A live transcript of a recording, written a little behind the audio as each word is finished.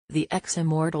The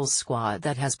ex-Immortals squad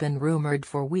that has been rumored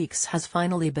for weeks has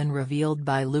finally been revealed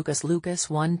by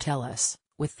LUCAS1 Tellus,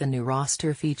 with the new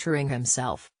roster featuring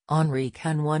himself, Henri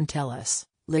HEN1 Tellus,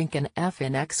 Lincoln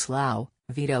FNX Lau,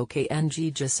 Vito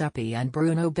kNg Giuseppe and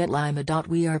Bruno Bitlima.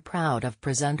 We are proud of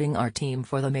presenting our team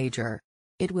for the major.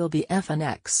 It will be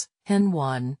FNX,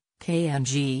 HEN1,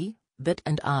 kNg, Bit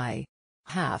and I.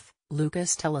 Half,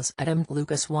 Lucas Tellus at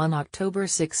LUCAS1 October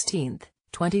 16,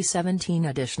 2017.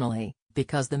 Additionally,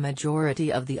 because the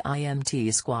majority of the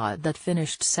IMT squad that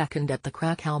finished second at the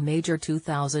ELEAGUE Major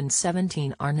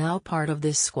 2017 are now part of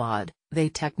this squad, they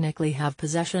technically have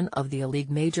possession of the ELEAGUE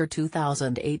Major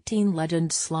 2018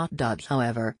 Legend slot.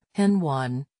 However,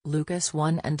 HEN1,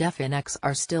 LUCAS1 and FNX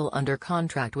are still under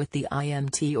contract with the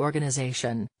IMT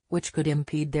organization, which could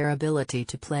impede their ability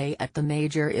to play at the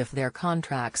major if their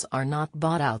contracts are not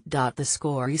bought out. The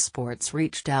Score Esports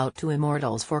reached out to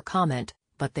Immortals for comment,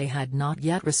 but they had not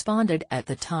yet responded at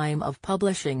the time of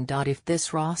publishing. If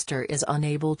this roster is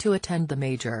unable to attend the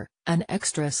major, an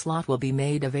extra slot will be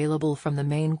made available from the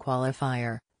main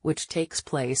qualifier, which takes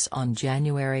place on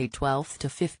January 12 to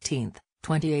 15,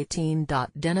 2018.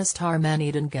 Dennis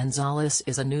Tarmanidon Gonzalez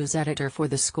is a news editor for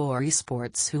the Score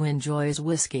Esports who enjoys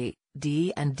whiskey,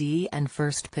 D&D and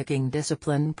first-picking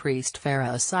discipline. Priest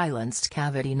Farah silenced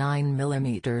cavity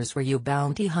 9mm were you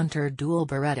bounty hunter dual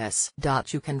Berettas.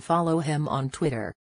 You can follow him on Twitter